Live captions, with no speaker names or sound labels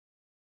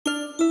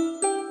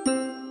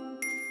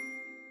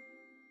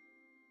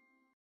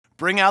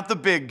Bring out the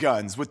big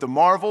guns with the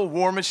Marvel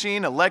War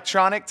Machine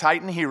Electronic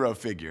Titan Hero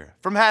figure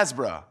from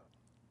Hasbro.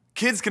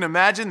 Kids can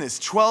imagine this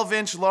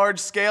 12-inch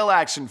large-scale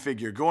action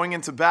figure going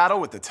into battle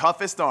with the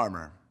toughest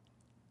armor.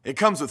 It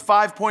comes with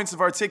 5 points of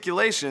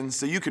articulation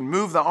so you can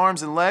move the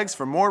arms and legs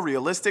for more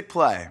realistic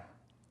play.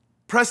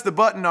 Press the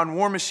button on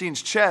War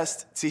Machine's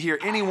chest to hear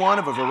any one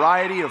of a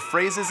variety of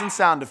phrases and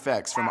sound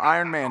effects from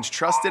Iron Man's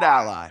trusted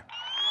ally.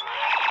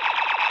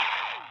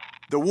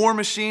 The War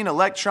Machine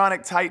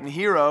Electronic Titan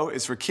Hero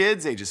is for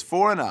kids ages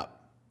 4 and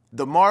up.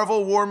 The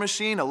Marvel War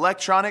Machine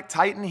Electronic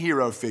Titan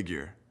Hero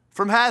figure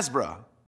from Hasbro.